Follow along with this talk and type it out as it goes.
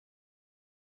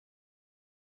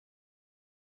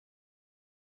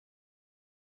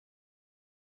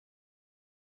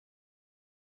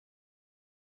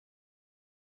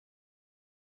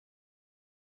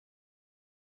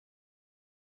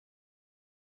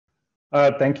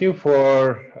Thank you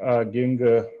for giving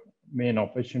me an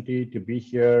opportunity to be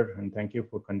here, and thank you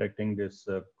for conducting this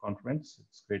conference.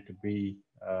 It's great to be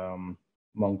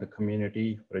among the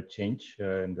community for a change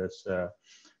in this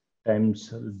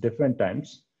different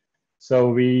times.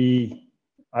 So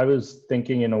I was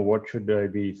thinking, what should I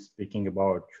be speaking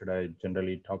about? Should I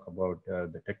generally talk about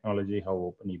the technology,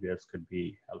 how OpenEBS could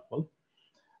be helpful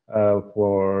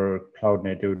for cloud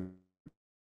native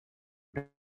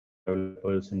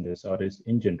developers in this SREs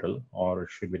in general, or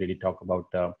should we really talk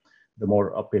about the more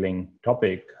appealing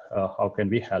topic, how can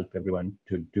we help everyone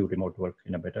to do remote work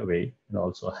in a better way and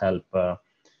also help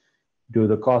do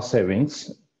the cost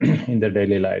savings in their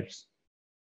daily lives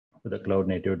for the cloud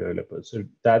native developers. So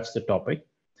that's the topic.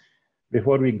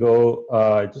 Before we go,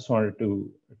 I just wanted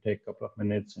to take a couple of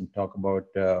minutes and talk about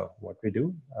what we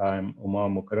do. I'm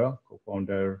Mukkara,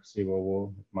 co-founder, COO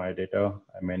of MayaData.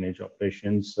 I manage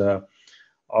operations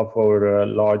of our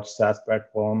large SaaS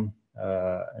platform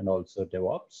and also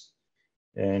DevOps.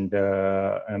 And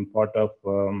I'm part of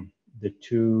the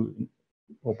two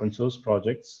open source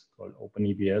projects called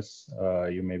OpenEBS.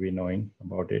 You may be knowing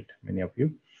about it, many of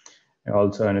you. And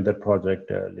also another project,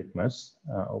 Litmus.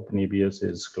 OpenEBS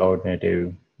is cloud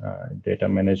native data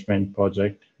management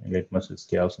project, and Litmus is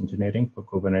chaos engineering for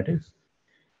Kubernetes.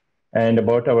 And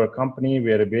about our company,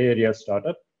 we are a Bay Area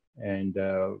startup, and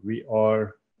we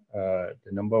are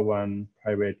the #1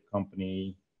 private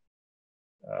company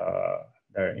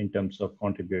in terms of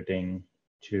contributing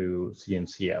to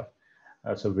CNCF.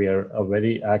 So we are a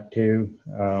very active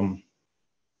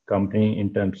company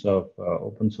in terms of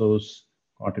open source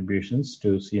contributions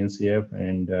to CNCF,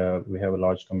 and we have a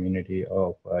large community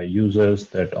of users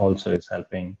that also is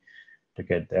helping to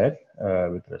get that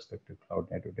with respect to cloud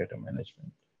native data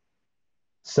management.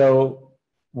 So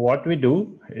what we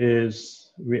do is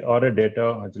we are a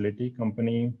data agility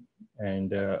company,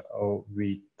 and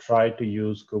we try to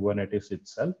use Kubernetes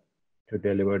itself to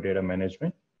deliver data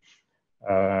management.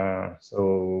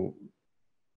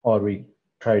 Or we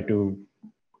try to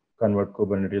convert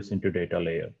Kubernetes into data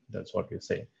layer. That's what we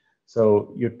say.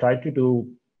 So you try to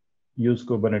use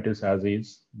Kubernetes as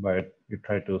is, but you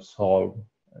try to solve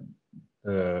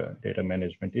data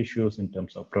management issues in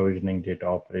terms of provisioning, data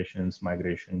operations,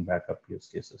 migration, backup use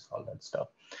cases, all that stuff.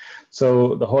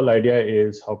 So the whole idea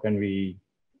is how can we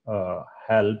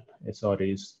help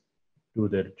SREs do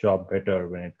their job better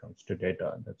when it comes to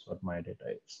data. That's what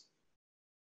MayaData is.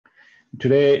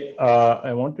 Today,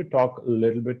 I want to talk a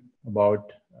little bit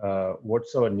about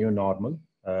what's our new normal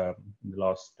in the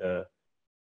last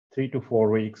 3 to 4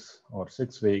 weeks or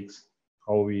 6 weeks,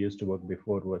 how we used to work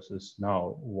before versus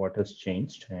now, what has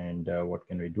changed, and what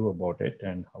can we do about it,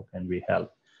 and how can we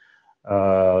help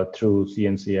through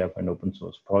CNCF and open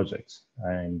source projects.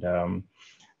 And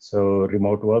so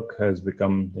remote work has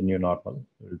become the new normal.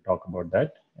 We'll talk about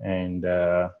that. And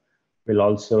we'll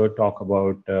also talk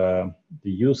about the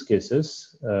use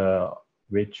cases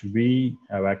which we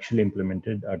have actually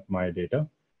implemented at MayaData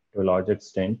to a large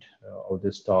extent. All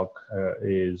this talk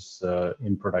is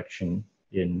in production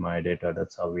in MayaData.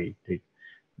 That's how we take.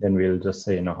 Then we'll just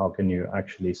say, how can you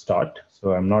actually start?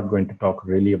 So I'm not going to talk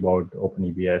really about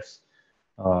OpenEBS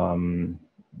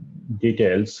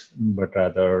details, but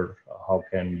rather how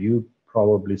can you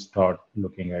probably start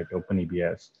looking at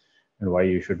OpenEBS and why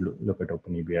you should look at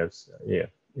OpenEBS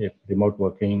if remote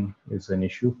working is an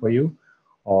issue for you,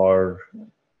 or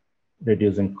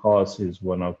reducing costs is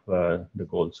one of the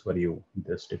goals for you in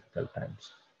these difficult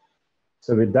times.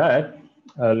 So with that,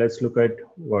 let's look at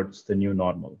what's the new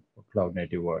normal for cloud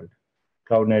native world.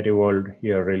 Cloud native world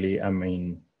here really, I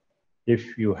mean,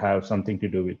 if you have something to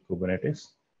do with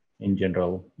Kubernetes, in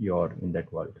general, you're in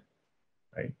that world,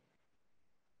 right?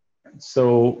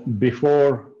 So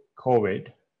before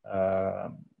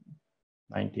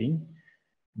COVID-19,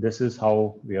 this is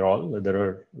how we are all. There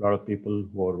are a lot of people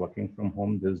who are working from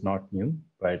home. This is not new,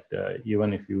 but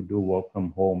even if you do work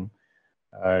from home,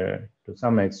 to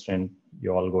some extent,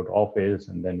 you all go to office,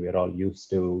 and then we're all used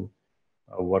to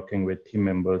working with team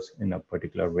members in a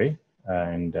particular way.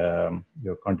 And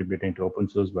you're contributing to open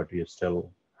source, but you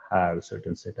still have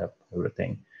certain setup,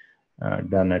 everything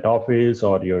done at office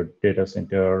or your data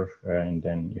center, and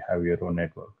then you have your own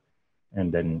network.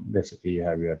 And then basically you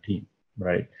have your team,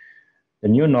 right? The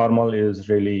new normal is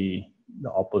really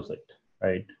the opposite,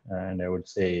 right? And I would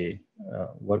say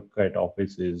work at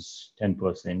office is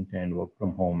 10% and work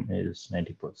from home is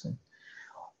 90%.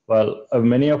 Well,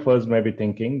 many of us may be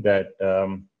thinking that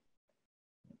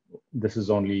this is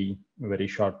only a very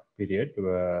short period,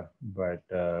 but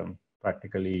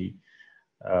practically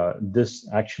this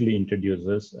actually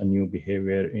introduces a new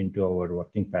behavior into our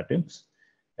working patterns.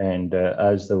 And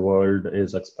as the world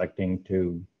is expecting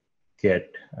to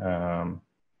get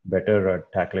better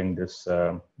at tackling this,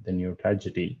 the new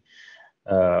tragedy,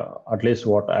 at least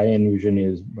what I envision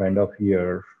is by end of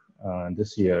year,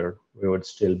 this year, we would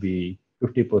still be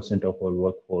 50% of our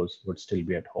workforce would still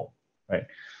be at home, right?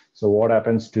 So what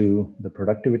happens to the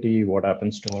productivity? What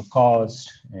happens to our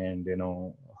cost? And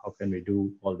how can we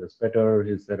do all this better?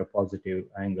 Is there a positive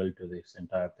angle to this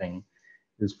entire thing?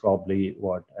 Is probably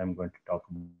what I'm going to talk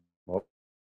about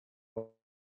in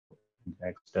the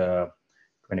next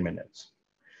 20 minutes.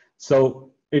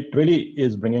 So it really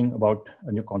is bringing about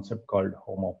a new concept called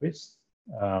home office.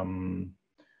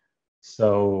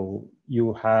 So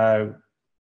you have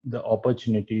the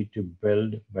opportunity to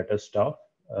build better stuff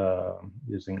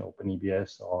using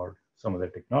OpenEBS or some other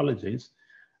technologies,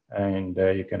 and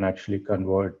you can actually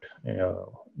convert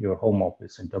your home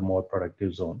office into a more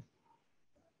productive zone.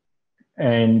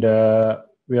 And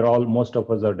most of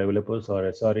us are developers or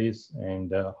SREs,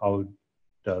 and how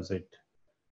does it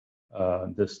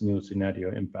this new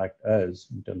scenario impact us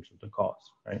in terms of the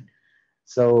cost, right?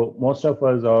 So most of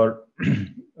us are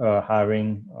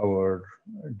having our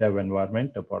dev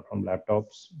environment. Apart from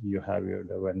laptops, you have your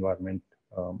dev environment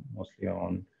mostly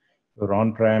on your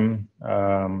on-prem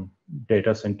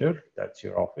data center, that's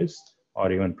your office,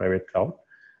 or even private cloud,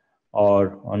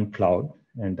 or on cloud,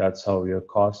 and that's how your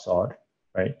costs are,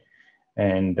 right?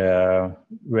 And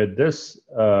with this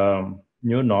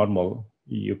new normal,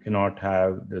 you cannot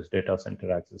have this data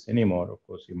center access anymore. Of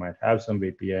course, you might have some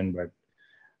VPN, but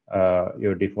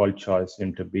your default choice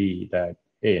seemed to be that,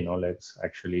 hey, let's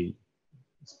actually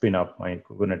spin up my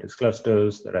Kubernetes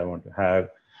clusters that I want to have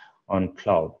on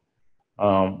cloud.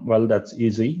 Well, that's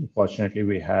easy. Fortunately,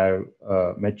 we have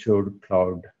matured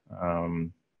cloud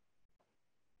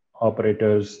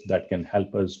operators that can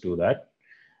help us do that.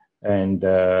 And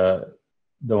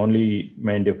the only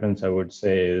main difference I would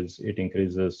say is it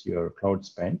increases your cloud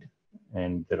spend.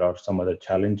 And there are some other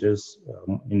challenges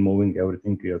in moving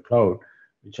everything to your cloud,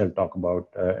 which I'll talk about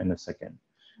in a second.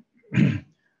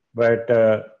 But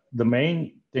the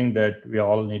main thing that we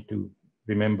all need to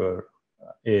remember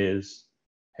is,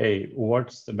 hey,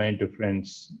 what's the main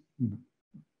difference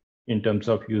in terms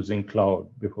of using cloud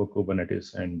before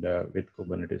Kubernetes and with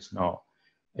Kubernetes now?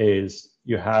 Is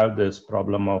you have this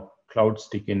problem of cloud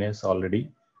stickiness already.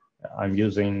 I'm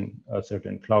using a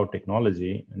certain cloud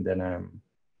technology, and then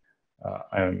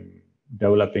I'm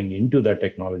developing into that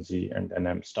technology, and then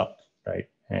I'm stuck, right?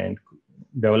 And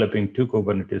developing to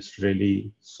Kubernetes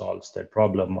really solves that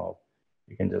problem of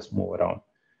you can just move around.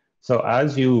 So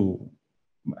as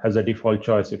a default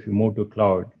choice, if you move to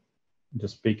cloud,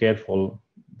 just be careful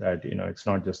that it's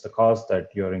not just the cost that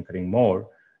you're incurring more,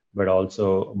 but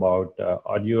also about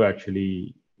are you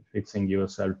actually fixing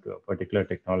yourself to a particular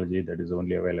technology that is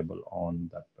only available on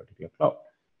that particular cloud.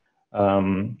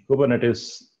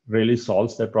 Kubernetes really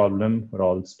solves that problem for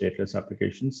all stateless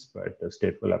applications, but the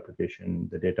stateful application,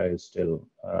 the data is still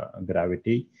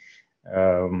gravity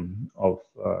to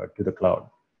the cloud.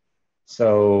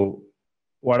 So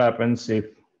what happens if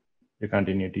you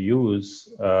continue to use,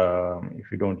 if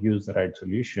you don't use the right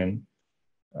solution,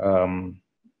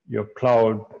 your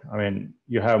cloud,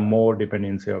 you have more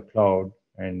dependency of cloud,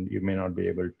 and you may not be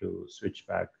able to switch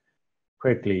back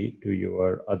quickly to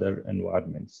your other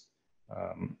environments.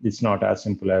 It's not as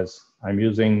simple as I'm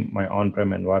using my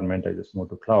on-prem environment, I just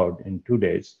moved to cloud in 2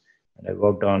 days, and I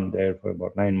worked on there for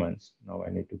about 9 months. Now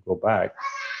I need to go back.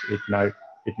 It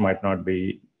might not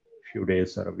be a few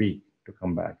days or a week to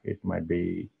come back. It might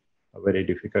be a very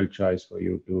difficult choice for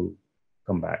you to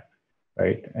come back,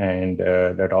 right? And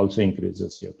that also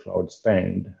increases your cloud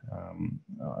spend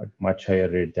at much higher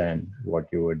rate than what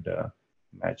you would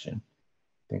imagine.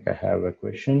 I think I have a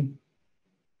question.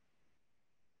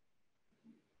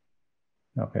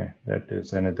 Okay, that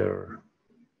is another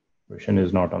question,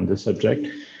 is not on this subject.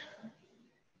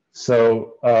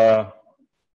 So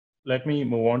let me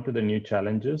move on to the new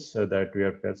challenges that we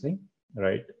are facing,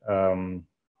 right?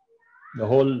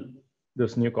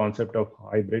 This new concept of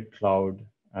hybrid cloud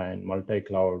and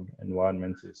multi-cloud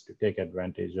environments is to take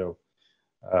advantage of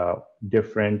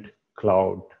different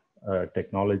cloud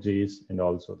technologies, and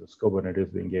also this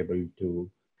Kubernetes being able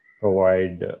to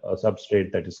provide a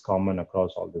substrate that is common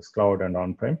across all this cloud and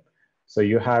on-prem. So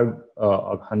you have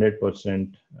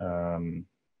 100%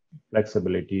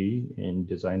 flexibility in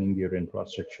designing your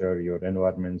infrastructure, your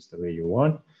environments the way you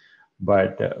want.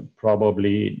 But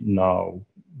probably now,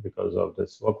 because of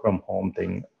this work from home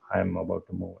thing, I'm about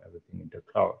to move everything into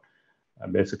cloud.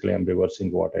 Basically, I'm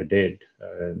reversing what I did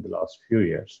in the last few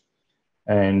years.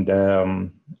 And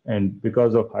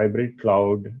because of hybrid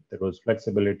cloud, there was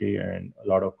flexibility and a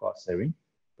lot of cost saving.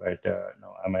 but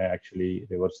now am I actually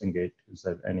reversing it? Is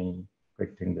there any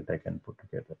quick thing that I can put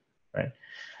together, right?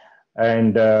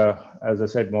 And as I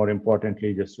said, more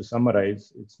importantly, just to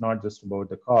summarize, it's not just about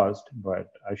the cost, but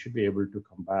I should be able to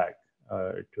come back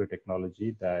to a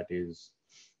technology that is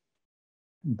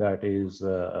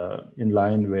in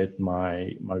line with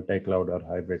my multi-cloud or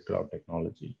hybrid cloud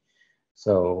technology.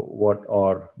 So what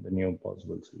are the new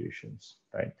possible solutions,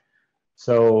 right?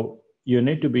 So you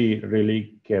need to be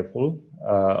really careful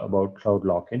about cloud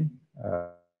lock-in.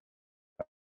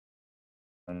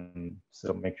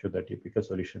 So make sure that you pick a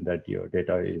solution that your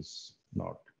data is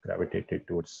not gravitated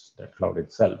towards the cloud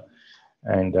itself.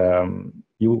 And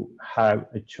you have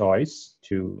a choice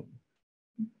to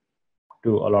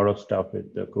do a lot of stuff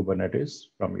with the Kubernetes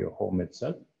from your home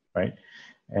itself, right?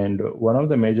 And one of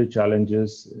the major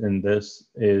challenges in this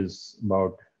is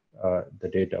about the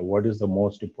data. What is the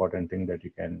most important thing that you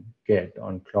can get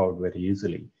on cloud very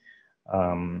easily?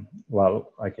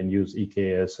 Well, I can use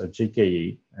EKS or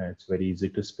GKE, and it's very easy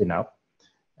to spin up.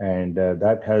 And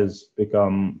that has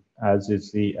become as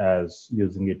easy as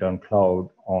using it on cloud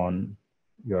on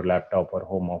your laptop or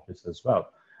home office as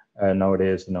well.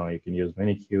 Nowadays, you can use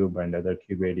Minikube and other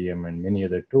KubeADM and many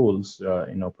other tools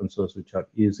in open source, which are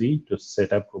easy to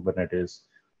set up Kubernetes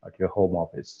at your home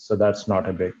office. So that's not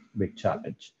a big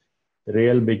challenge. The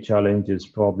real big challenge is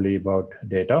probably about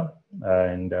data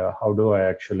and how do I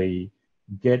actually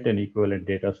get an equivalent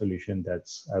data solution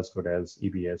that's as good as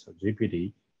EBS or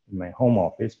GPT in my home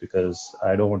office, because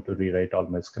I don't want to rewrite all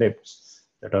my scripts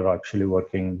that are actually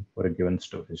working for a given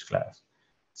storage class.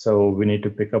 So we need to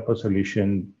pick up a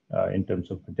solution in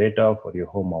terms of the data for your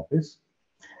home office.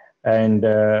 And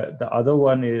the other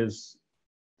one is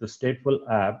the stateful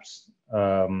apps.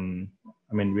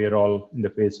 I mean, we're all in the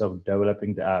phase of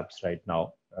developing the apps right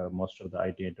now. Most of the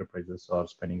IT enterprises are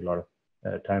spending a lot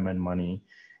of time and money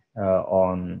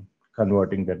on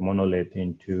converting that monolith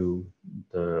into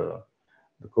the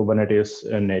Kubernetes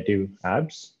native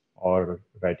apps or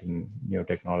writing new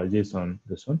technologies on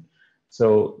this one.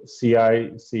 So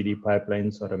CI/CD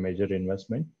pipelines are a major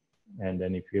investment. And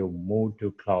then if you move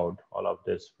to cloud, all of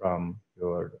this from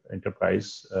your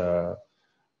enterprise, there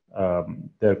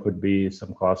could be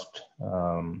some cost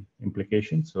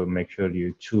implications. So make sure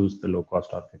you choose the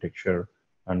low-cost architecture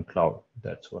on cloud.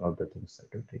 That's one of the things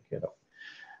that you take care of.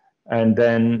 And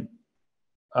then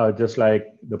just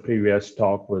like the previous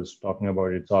talk was talking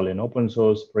about, it's all in open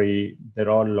source, free. There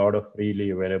are a lot of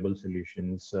freely available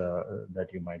solutions that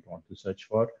you might want to search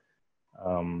for,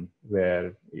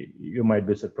 where you might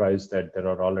be surprised that there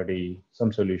are already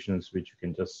some solutions which you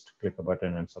can just click a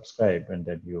button and subscribe, and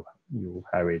then you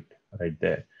have it right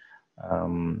there.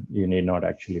 You need not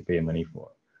actually pay money for.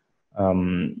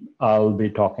 I'll be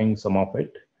talking some of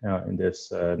it in this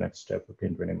next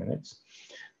 15-20 minutes.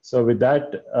 So with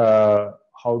that,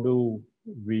 how do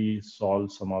we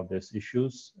solve some of these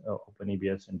issues?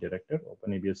 OpenEBS and Director.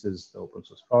 OpenEBS is the open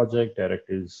source project. Direct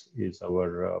is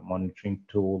our monitoring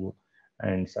tool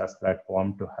and SaaS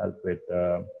platform to help with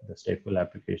the stateful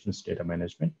applications data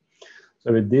management.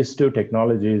 So with these two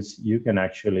technologies, you can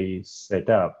actually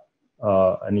set up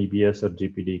an EBS or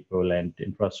GPT equivalent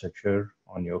infrastructure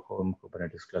on your home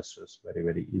Kubernetes clusters very,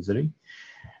 very easily.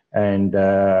 And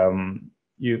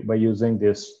by using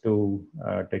these two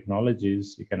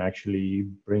technologies, you can actually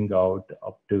bring out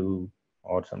up to,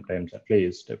 or sometimes at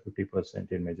least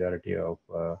 50% in majority of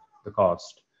the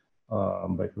cost,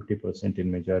 by 50%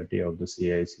 in majority of the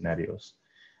CI scenarios.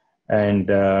 And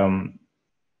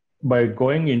by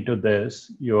going into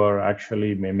this, you are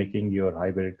actually mimicking your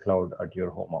hybrid cloud at your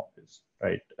home office,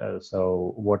 right?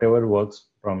 So whatever works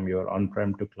from your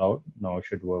on-prem to cloud now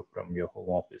should work from your home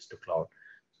office to cloud.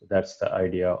 So that's the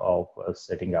idea of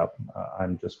setting up.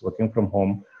 I'm just working from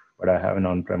home, but I have an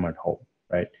on-prem at home,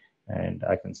 right? And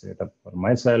I can set it up for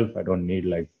myself. I don't need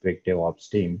like big DevOps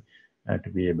team to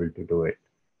be able to do it.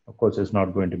 Of course, it's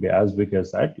not going to be as big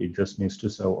as that. It just needs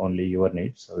to serve only your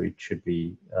needs. So it should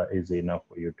be easy enough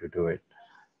for you to do it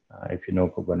if you know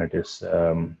Kubernetes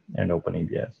and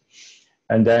OpenEBS.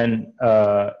 And then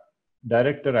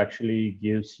Director actually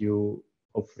gives you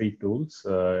free tools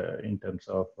in terms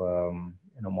of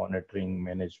monitoring,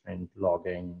 management,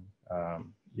 logging.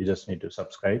 You just need to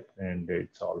subscribe and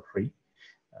it's all free.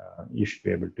 You should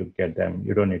be able to get them.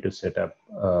 You don't need to set up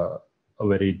a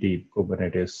very deep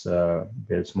Kubernetes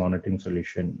based monitoring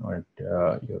solution at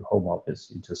your home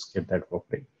office. You just get that for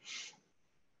free.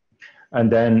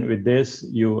 And then with this,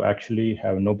 you actually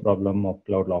have no problem of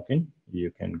cloud lock-in. You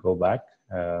can go back,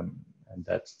 and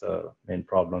that's the main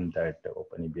problem that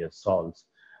OpenEBS solves.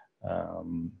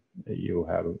 You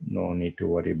have no need to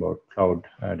worry about cloud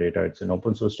data. It's an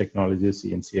open source technology,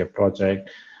 CNCF project.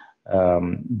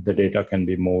 The data can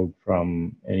be moved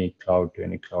from any cloud to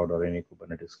any cloud or any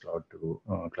Kubernetes cloud to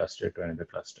cluster to another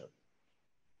cluster.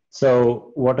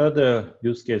 So what are the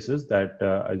use cases that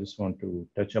I just want to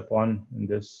touch upon in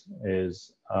this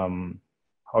is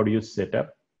how do you set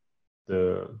up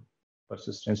the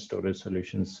persistent storage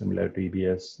solutions similar to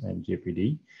EBS and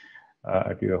JPD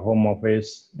at your home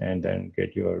office and then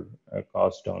get your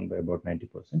cost down by about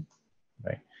 90%,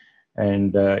 right?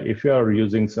 And if you are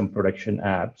using some production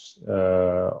apps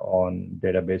on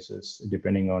databases,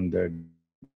 depending on the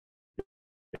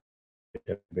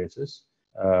databases,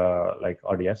 like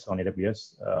RDS on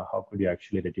AWS, how could you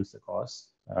actually reduce the cost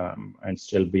and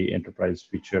still be enterprise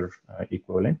feature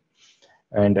equivalent?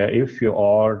 And if you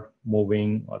are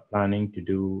moving or planning to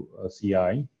do a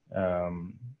CI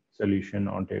solution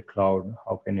onto a cloud,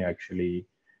 how can you actually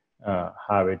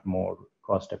have it more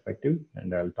cost effective?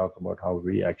 And I'll talk about how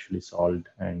we actually solved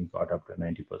and got up to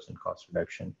 90% cost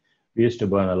reduction. We used to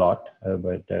burn a lot,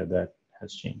 but that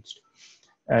has changed.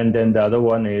 And then the other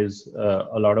one is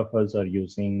a lot of us are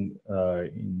using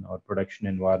in our production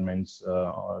environments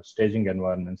or staging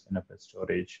environments NFS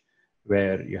storage,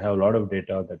 where you have a lot of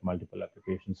data that multiple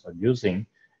applications are using,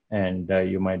 and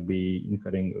you might be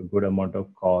incurring a good amount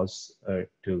of costs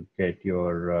to get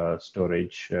your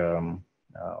storage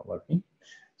working.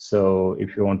 So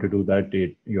if you want to do that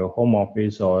at your home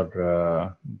office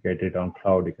or get it on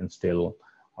cloud, you can still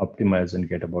optimize and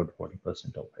get about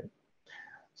 40% of it.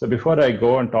 So before I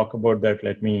go and talk about that,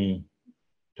 let me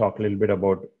talk a little bit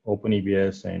about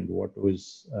OpenEBS and what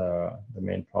was the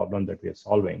main problem that we are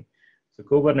solving. So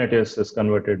Kubernetes has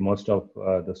converted most of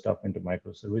the stuff into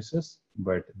microservices,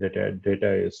 but the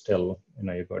data is still,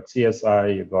 you've got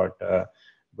CSI, you've got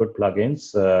good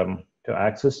plugins to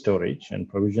access storage and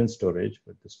provision storage,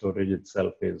 but the storage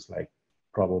itself is like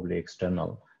probably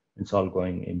external. It's all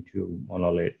going into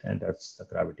monolith, and that's the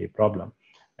gravity problem.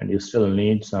 And you still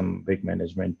need some big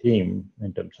management team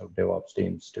in terms of DevOps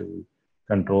teams to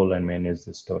control and manage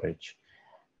the storage.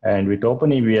 And with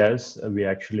OpenEBS, we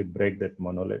actually break that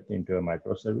monolith into a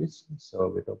microservice. So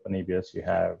with OpenEBS, you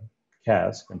have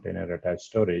CAS, container attached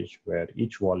storage, where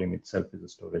each volume itself is a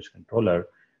storage controller.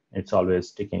 It's always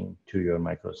sticking to your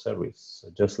microservice. So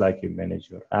just like you manage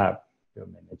your app, you're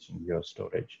managing your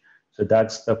storage. So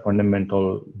that's the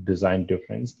fundamental design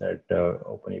difference that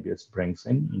OpenEBS brings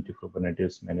into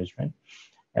Kubernetes management.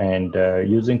 And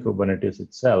using Kubernetes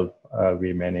itself,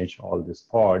 we manage all these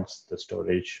pods, the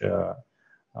storage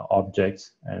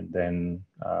objects, and then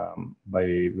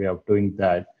by way of doing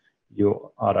that,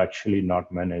 you are actually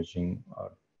not managing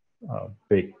a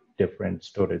big different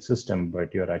storage system,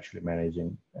 but you're actually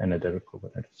managing another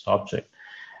Kubernetes object.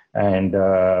 And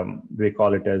we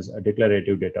call it as a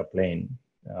declarative data plane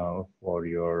for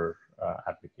your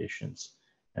applications,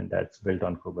 and that's built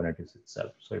on Kubernetes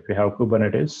itself. So if you have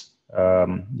Kubernetes,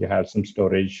 you have some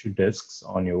storage disks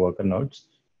on your worker nodes,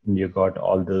 and you got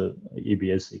all the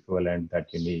EBS equivalent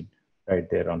that you need right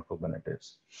there on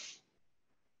Kubernetes.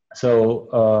 So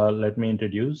let me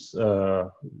introduce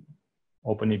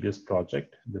OpenEBS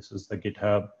project. This is the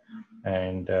GitHub,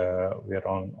 and we are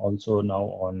also now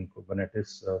on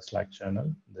Kubernetes Slack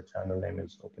channel. The channel name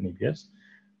is OpenEBS.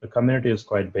 The community is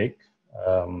quite big.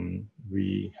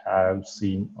 We have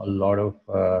seen a lot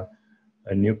of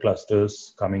new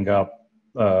clusters coming up,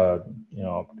 up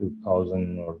to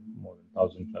 1,000 or more than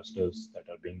 1,000 clusters that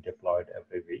are being deployed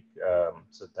every week.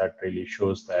 So that really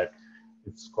shows that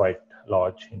it's quite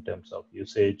large in terms of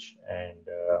usage, and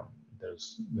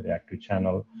there's very active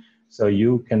channel. So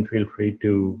you can feel free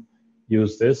to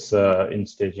use this in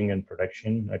staging and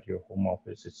production at your home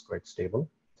office. It's quite stable.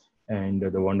 And the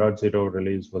 1.0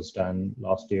 release was done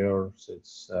last year, so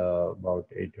it's about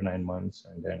 8 to 9 months,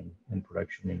 and then in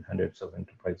production in hundreds of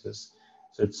enterprises.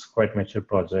 So it's quite a mature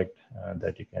project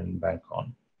that you can bank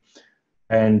on.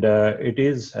 And it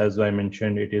is, as I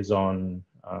mentioned, it is on,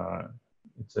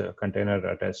 it's a container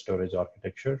attached storage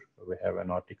architecture. We have an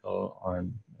article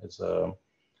on as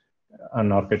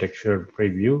an architecture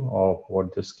preview of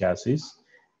what this CAS is.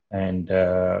 And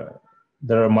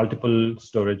there are multiple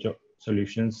storage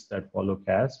solutions that follow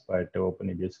CAS, but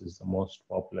OpenEBS is the most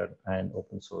popular and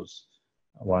open source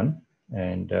one.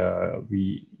 And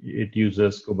it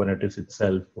uses Kubernetes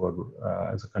itself for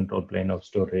as a control plane of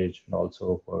storage and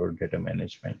also for data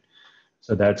management.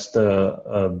 So that's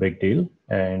the big deal.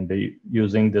 And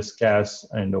using this CAS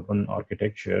and open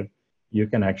architecture, you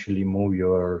can actually move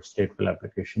your stateful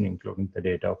application, including the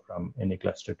data from any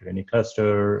cluster to any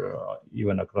cluster,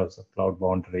 even across the cloud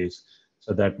boundaries.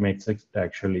 So that makes it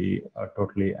actually a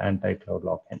totally anti-cloud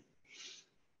lock-in.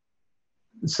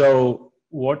 So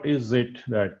what is it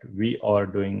that we are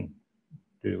doing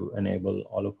to enable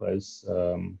all of us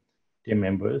team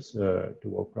members to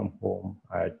work from home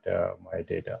at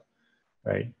MayaData,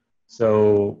 right?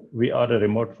 So we are a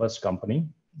remote first company.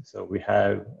 So we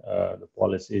have the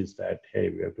policies that, hey,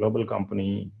 we're a global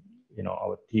company.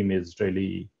 Our team is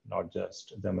really not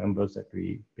just the members that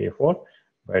we pay for,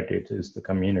 but it is the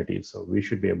community. So we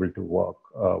should be able to work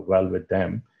well with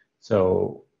them.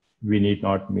 So we need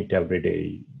not meet every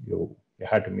day. You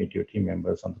have to meet your team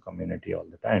members on the community all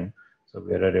the time. So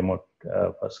we're a remote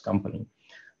first company.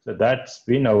 So that's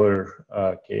been our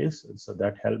case. So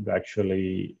that helped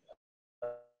actually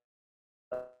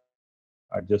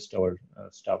adjust our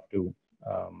stuff to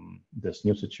this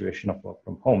new situation of work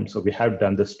from home. So we have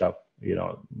done this stuff, the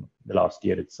last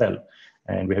year itself,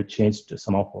 and we have changed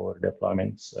some of our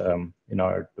deployments in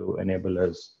order to enable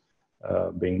us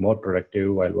being more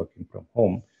productive while working from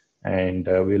home. And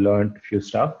we learned a few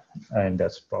stuff, and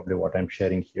that's probably what I'm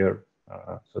sharing here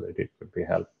so that it could be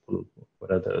helpful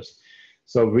for others.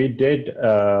 So we did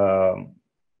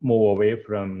move away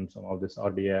from some of this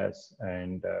RDS,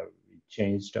 and we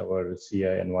changed our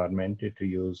CI environment to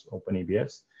use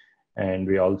OpenEBS. And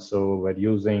we also were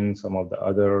using some of the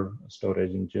other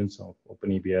storage engines of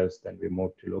OpenEBS. Then we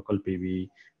moved to local PV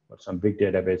for some big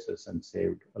databases and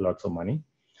saved lots of money.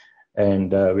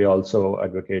 And we also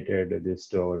advocated this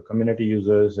to our community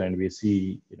users. And we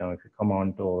see, if you come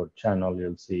onto our channel,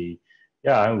 you'll see,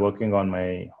 yeah, I'm working on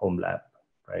my home lab,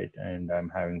 right? And I'm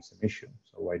having some issue.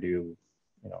 So why did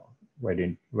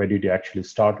you actually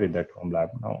start with that home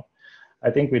lab now? I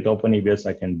think with OpenEBS,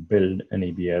 I can build an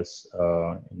EBS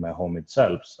in my home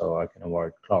itself, so I can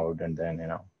avoid cloud and then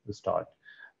start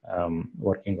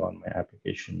working on my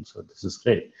application. So this is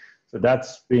great. So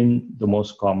that's been the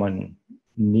most common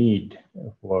need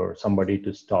for somebody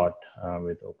to start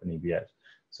with OpenEBS.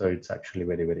 So it's actually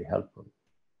very, very helpful.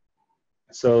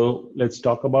 So let's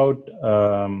talk about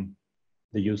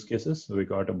the use cases. So we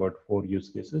got about 4 use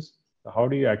cases. So how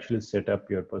do you actually set up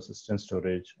your persistent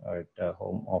storage at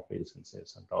home office and save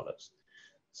some dollars?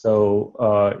 So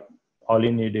all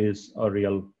you need is a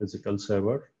real physical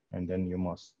server, and then you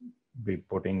must be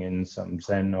putting in some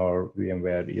Zen or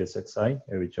VMware ESXi,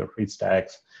 which are free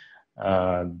stacks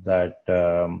that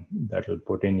will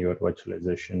put in your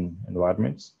virtualization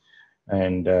environments.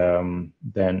 And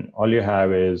then all you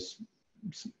have is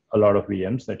a lot of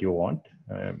VMs that you want.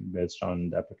 Based on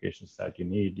the applications that you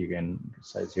need, you can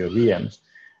size your VMs.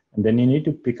 And then you need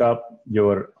to pick up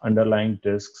your underlying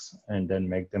disks and then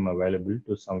make them available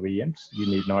to some VMs. You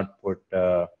need not put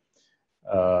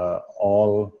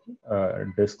all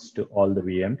disks to all the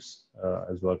VMs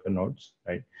as worker nodes,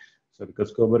 right? So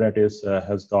because Kubernetes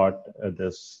has got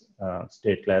this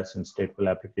stateless and stateful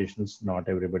applications, not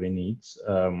everybody needs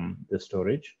the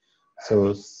storage.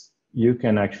 So you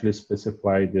can actually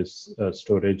specify this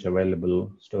available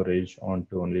storage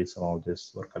onto only some of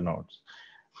these worker nodes.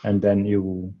 And then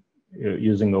you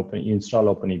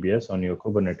install OpenEBS on your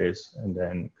Kubernetes and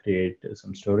then create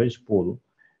some storage pool.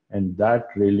 And that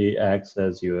really acts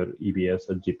as your EBS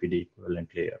or GPD equivalent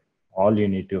layer. All you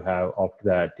need to have after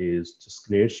that is just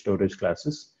create storage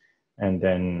classes. And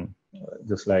then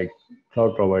just like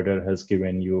cloud provider has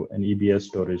given you an EBS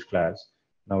storage class,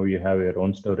 now you have your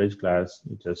own storage class.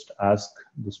 You just ask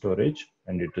the storage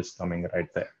and it is coming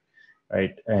right there,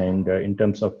 right? And in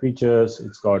terms of features,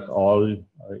 it's got all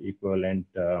equivalent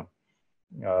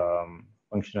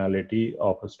functionality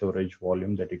of a storage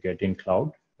volume that you get in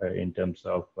cloud in terms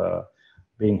of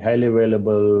being highly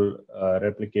available,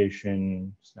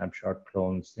 replication, snapshot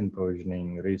clones, thin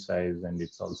provisioning, resize, and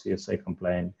it's all CSI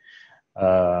compliant.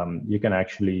 You can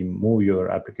actually move your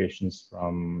applications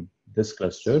from this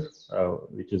cluster,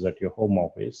 which is at your home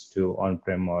office, to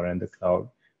on-prem or in the cloud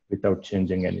without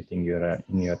changing anything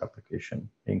in your application,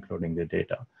 including the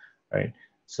data, right?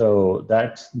 So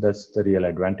that's the real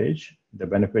advantage. The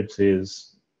benefits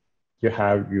is you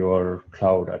have your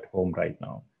cloud at home right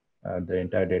now, the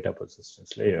entire data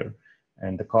persistence layer.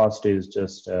 And the cost is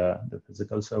just the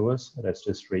physical servers, the rest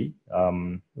is free.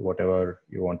 Whatever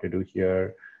you want to do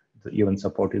here, the event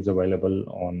support is available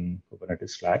on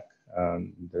Kubernetes Slack.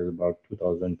 There's about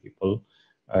 2,000 people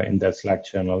in that Slack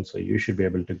channel, so you should be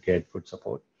able to get good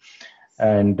support.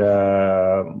 And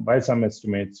by some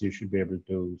estimates, you should be able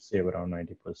to save around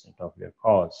 90% of your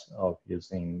costs of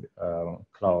using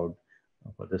cloud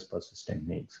for this persistent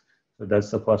needs. So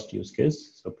that's the first use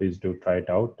case. So please do try it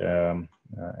out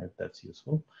if that's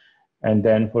useful. And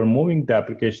then for moving the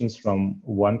applications from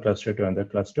one cluster to another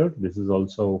cluster, this is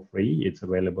also free. It's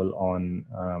available on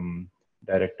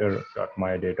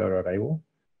director.mayadata.io.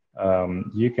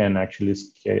 You can actually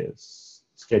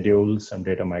schedule some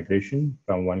data migration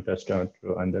from one cluster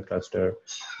to another cluster,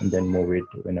 and then move it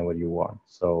whenever you want.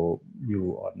 So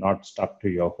you are not stuck to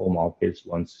your home office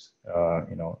once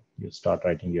you start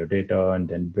writing your data and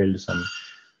then build some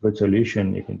good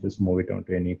solution. You can just move it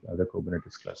onto any other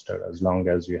Kubernetes cluster as long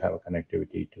as you have a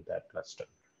connectivity to that cluster.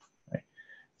 Right?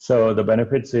 So the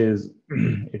benefits is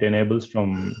it enables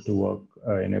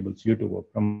you to work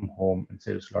from home and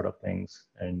saves a lot of things.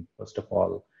 And first of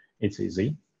all, it's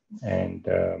easy, and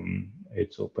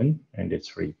it's open, and it's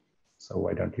free. So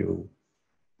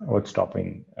what's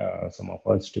stopping some of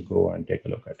us to go and take a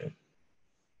look at it?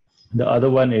 The other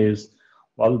one is,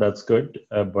 well, that's good,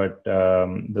 but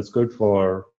that's good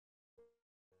for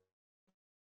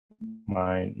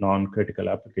my non-critical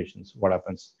applications. What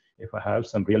happens if I have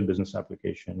some real business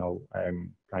application? Now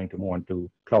I'm trying to move on to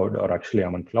cloud, or actually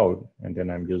I'm on cloud, and then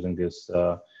I'm using this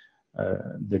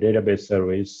the database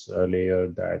service layer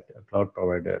that a cloud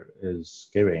provider is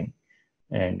giving,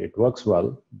 and it works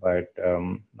well, but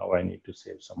now I need to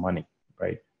save some money,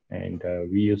 right? And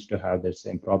we used to have the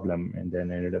same problem, and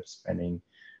then ended up spending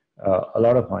a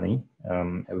lot of money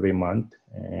every month,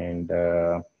 and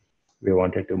we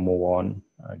wanted to move on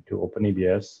to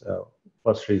OpenEBS.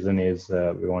 First reason is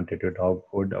we wanted to dog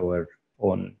food our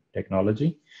own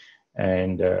technology.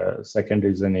 And second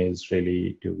reason is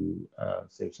really to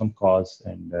save some costs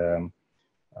and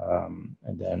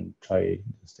then try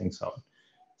these things out.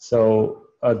 So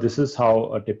this is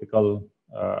how a typical,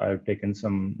 I've taken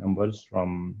some numbers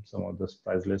from some of the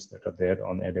price lists that are there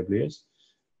on AWS.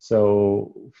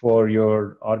 So for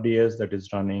your RDS that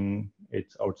is running,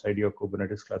 it's outside your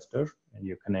Kubernetes cluster, and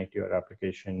you connect your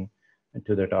application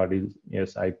to that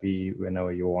RDS IP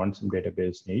whenever you want some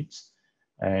database needs.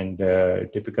 And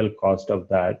typical cost of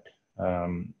that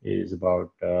is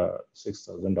about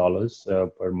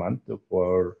 $6,000 per month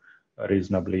for a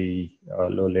reasonably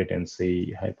low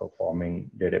latency, high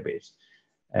performing database.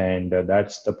 And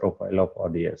that's the profile of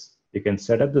RDS. You can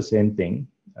set up the same thing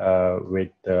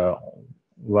with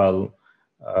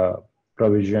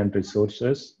provisioned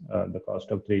resources. The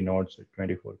cost of 3 nodes with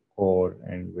 24 core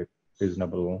and with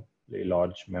reasonably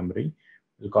large memory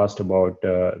will cost about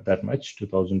that much,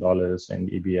 $2,000 in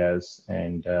EBS.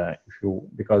 And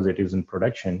because it is in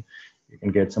production, you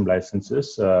can get some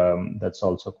licenses. That's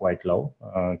also quite low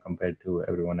compared to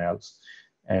everyone else.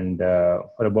 And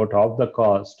for about half the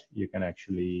cost, you can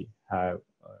actually have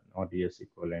an RDS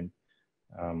equivalent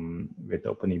with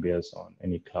OpenEBS on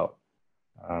any cloud.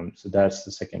 So that's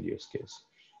the second use case.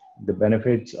 The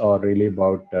benefits are really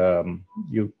about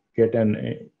you get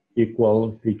an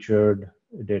equal featured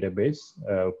database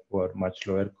for much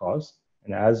lower cost.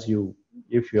 And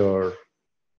if you're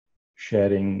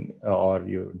sharing or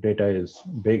your data is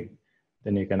big,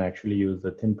 then you can actually use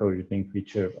the thin provisioning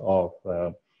feature of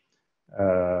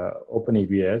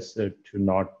OpenEBS to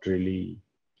not really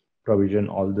provision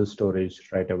all the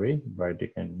storage right away, but you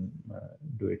can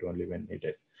do it only when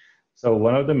needed. So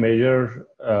one of the major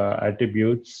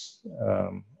attributes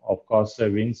of cost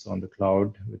savings on the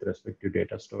cloud with respect to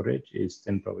data storage is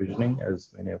thin provisioning,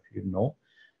 as many of you know.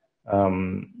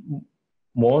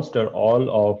 Most or all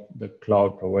of the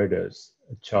cloud providers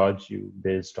charge you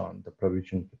based on the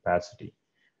provision capacity,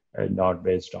 and not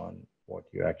based on what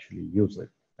you actually use it,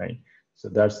 right? So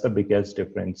that's the biggest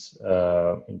difference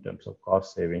in terms of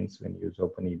cost savings when you use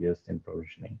OpenEBS thin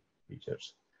provisioning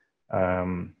features.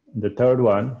 The third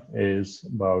one is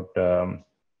about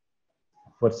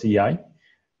for CI.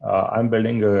 I'm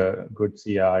building a good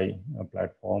CI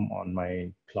platform on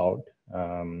my cloud,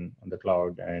 and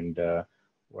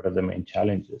what are the main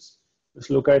challenges? Let's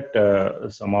look at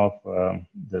some of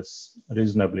this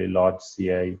reasonably large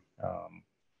CI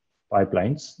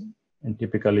pipelines. And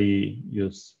typically, you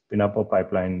spin up a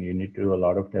pipeline, you need to do a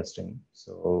lot of testing.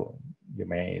 So you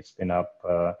may spin up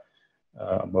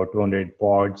about 200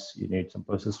 pods. You need some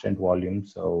persistent volume.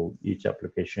 So each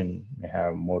application may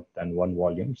have more than one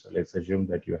volume. So let's assume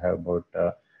that you have about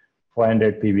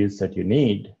 400 PVs that you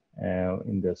need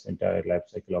in this entire life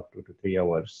cycle of 2 to 3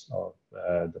 hours of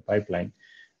the pipeline.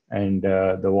 And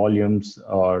the volumes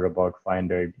are about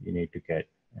 500 you need to get.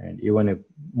 And even if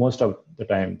most of the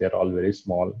time they're all very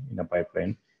small in a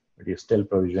pipeline, but you still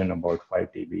provision about 5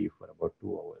 TB for about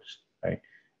 2 hours, right?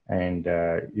 And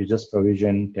you just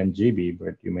provision 10 GB,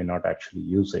 but you may not actually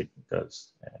use it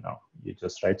because you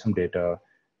just write some data,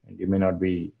 and you may not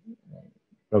be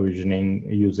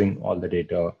using all the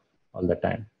data all the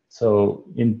time. So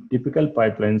in typical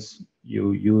pipelines,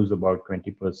 you use about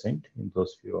 20% in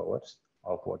those few hours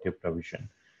of what you provision.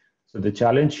 So the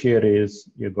challenge here is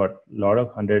you've got a lot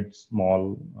of hundreds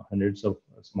of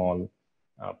small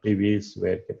PVs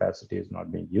where capacity is not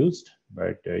being used,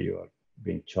 but you are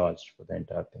being charged for the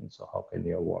entire thing. So how can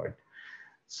you avoid?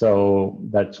 So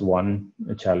that's one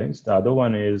challenge. The other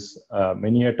one is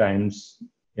many a times,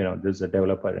 there's a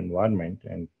developer environment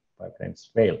and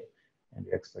pipelines fail, and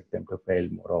you expect them to fail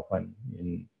more often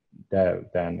in dev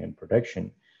than in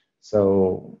production.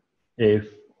 So if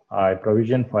I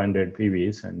provision 500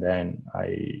 PVs and then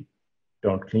I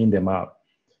don't clean them up,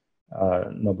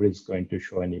 nobody's going to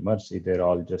show any mercy. They're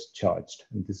all just charged.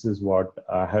 And this is what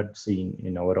I had seen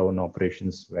in our own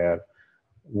operations, where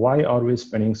why are we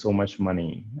spending so much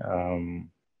money?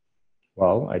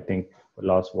 Well, I think for the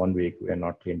last 1 week, we have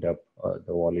not cleaned up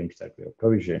the volumes that we have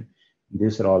provisioned.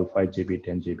 These are all 5 GB,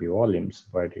 10 GB volumes,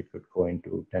 but it could go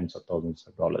into tens of thousands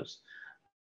of dollars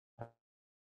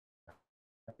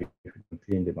if you can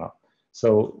clean them up.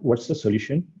 So what's the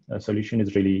solution? The solution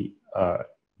is really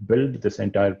build this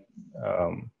entire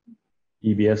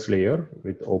EBS layer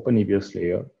with OpenEBS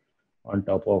layer on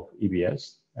top of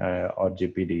EBS or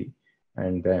GPD.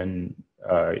 And then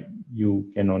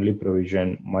you can only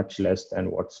provision much less than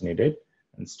what's needed,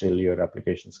 and still your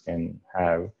applications can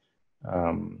have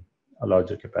a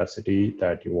larger capacity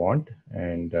that you want.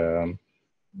 And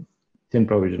thin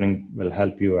provisioning will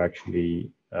help you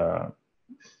actually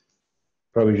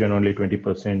provision only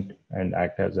 20% and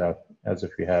act as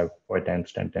if you have 5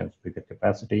 times, 10 times bigger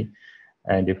capacity.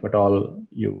 And if at all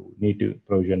you need to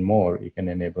provision more, you can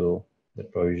enable the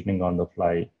provisioning on the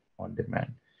fly on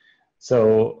demand.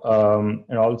 So,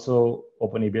 and also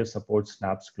OpenEBS supports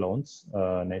snaps clones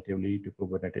natively to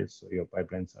Kubernetes, so your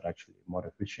pipelines are actually more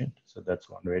efficient. So that's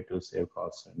one way to save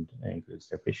costs and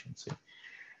increase efficiency.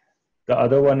 The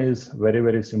other one is very,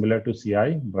 very similar to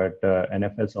CI, but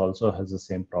NFS also has the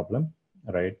same problem,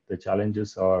 right? The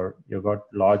challenges are you've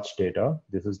got large data.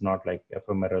 This is not like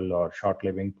ephemeral or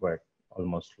short-living, but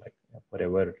almost like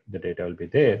forever the data will be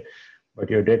there.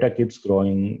 But your data keeps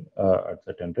growing at a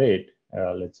certain rate.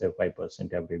 Let's say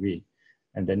 5% every week,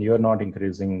 and then you're not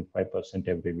increasing 5%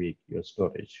 every week your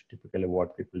storage. Typically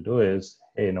what people do is,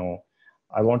 hey,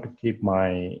 I want to keep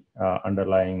my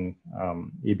underlying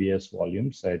EBS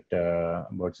volumes at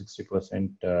about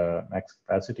 60% max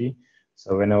capacity.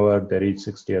 So whenever they reach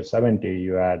 60 or 70,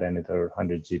 you add another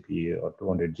 100 GB or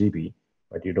 200 GB,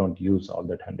 but you don't use all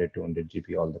that 100, 200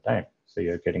 GB all the time. So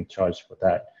you're getting charged for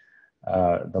that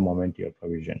the moment you're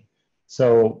provisioned.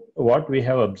 So what we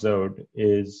have observed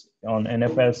is on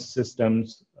NFS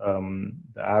systems,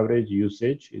 the average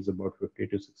usage is about 50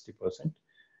 to 60%,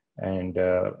 and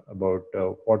about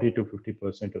 40 to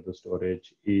 50% of the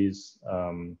storage is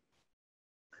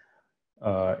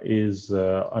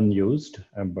unused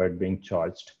but being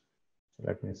charged. So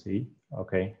let me see.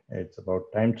 Okay, it's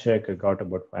about time check. I got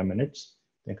about 5 minutes.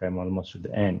 I think I'm almost at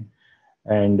the end.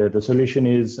 And the solution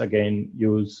is, again,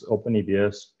 use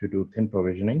OpenEBS to do thin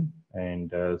provisioning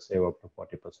and save up to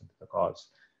 40% of the cost,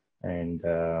 and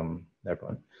that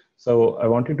one. So I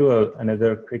want to do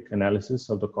another quick analysis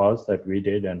of the cost that we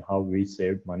did and how we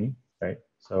saved money, right?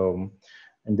 So,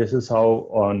 and this is how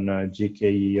on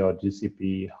GKE or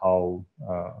GCP, how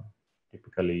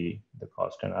typically the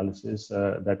cost analysis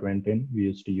that went in. We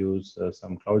used to use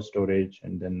some cloud storage,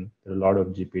 and then a lot of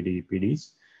GPD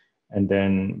PDs. And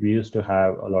then we used to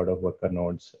have a lot of worker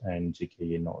nodes and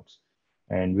GKE nodes.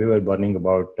 And we were burning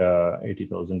about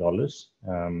 $80,000.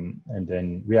 And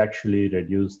then we actually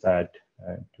reduced that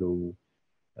to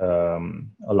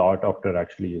a lot after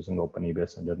actually using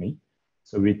OpenEBS underneath.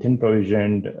 So we thin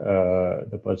provisioned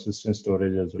the persistent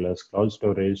storage as well as cloud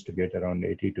storage to get around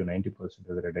 80 to 90%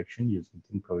 of the reduction using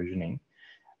thin provisioning.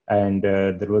 And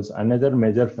there was another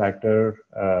major factor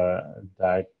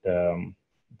that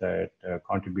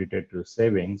contributed to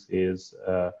savings is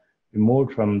we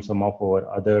moved from some of our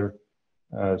other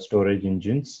storage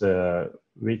engines,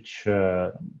 which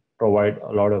provide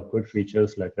a lot of good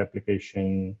features like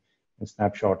replication and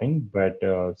snapshotting, but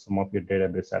some of your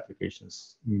database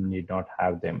applications need not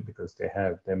have them because they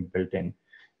have them built in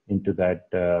into that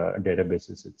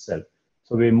databases itself.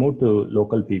 So we moved to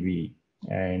local PV,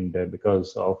 and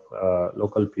because of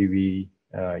local PV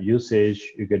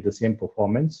usage, you get the same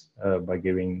performance by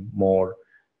giving more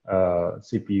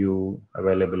CPU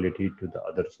availability to the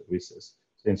other services.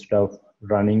 So instead of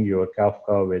running your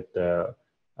Kafka with 5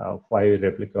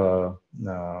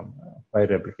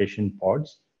 replication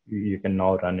pods, you can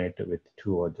now run it with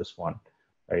 2 or just 1,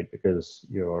 right? Because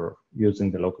you're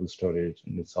using the local storage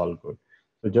and it's all good.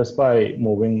 So just by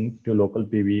moving to local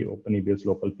PV, OpenEBS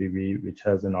local PV, which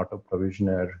has an auto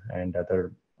provisioner and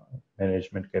other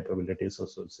management capabilities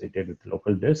associated with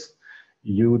local disk,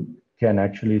 you can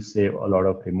actually save a lot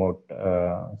of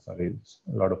a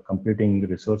lot of computing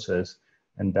resources,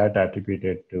 and that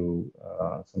attributed to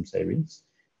some savings.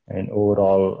 and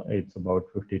overall it's about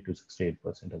 50 to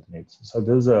 68% of the needs. So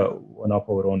this is one of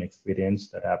our own experience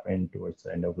that happened towards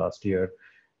the end of last year,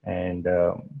 and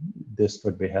this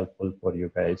could be helpful for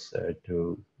you guys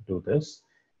to do this.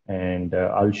 And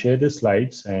I'll share the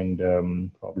slides, and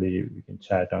probably we can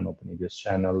chat on OpenEBS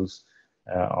channels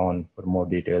for more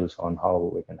details on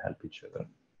how we can help each other.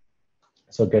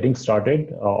 So getting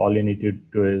started, all you need to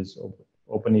do is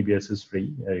OpenEBS is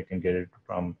free. You can get it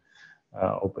from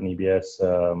OpenEBS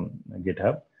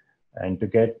GitHub. And to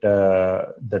get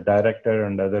the director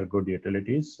and other good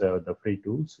utilities, the free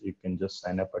tools, you can just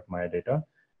sign up at MayaData.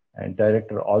 And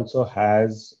director also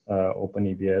has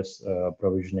OpenEBS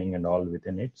provisioning and all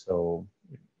within it. So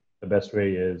the best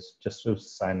way is just to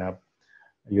sign up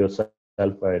yourself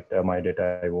at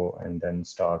MayaData.io and then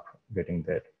start getting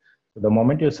there. So the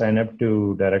moment you sign up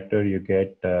to director, you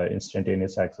get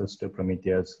instantaneous access to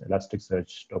Prometheus,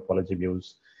 Elasticsearch, topology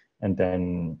views, and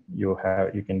then you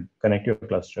can connect your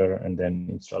cluster and then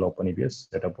install OpenEBS,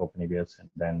 set up OpenEBS, and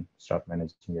then start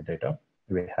managing your data.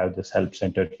 We have this help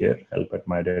center here, help at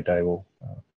MayaData.io.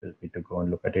 Feel free to go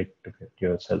and look at it to get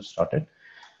yourself started.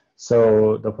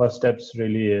 So the first steps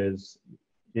really is,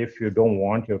 if you don't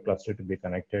want your cluster to be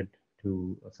connected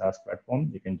to a SaaS platform,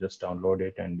 you can just download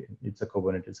it, and it's a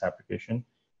Kubernetes application.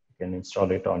 You can install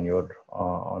it on your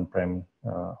on-prem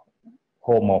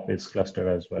home office cluster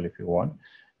as well if you want,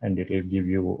 and it will give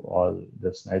you all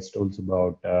this nice tools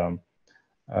about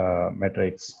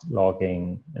metrics,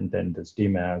 logging, and then this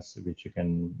DMAS, which you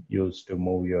can use to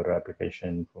move your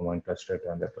application from one cluster to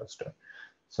another cluster.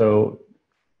 So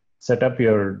set up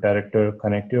your director,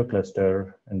 connect your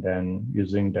cluster, and then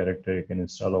using director, you can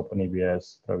install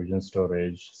OpenEBS, provision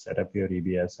storage, set up your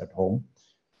EBS at home,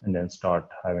 and then start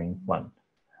having fun.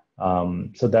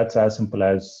 So that's as simple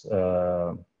as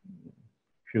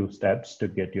few steps to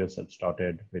get yourself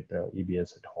started with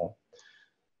EBS at home.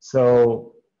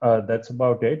 So that's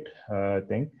about it. I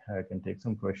think I can take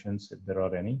some questions if there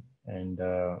are any. And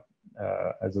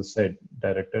as I said,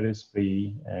 director is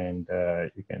free, and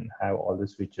you can have all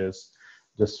these features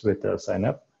just with a sign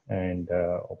up. And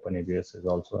OpenEBS is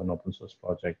also an open source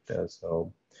project.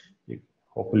 So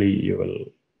hopefully you will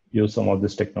use some of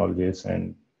these technologies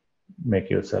and make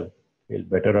yourself feel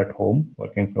better at home,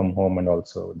 working from home, and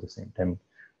also at the same time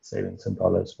saving some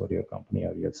dollars for your company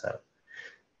or yourself.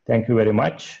 Thank you very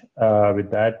much.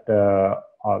 With that,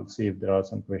 I'll see if there are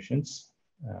some questions.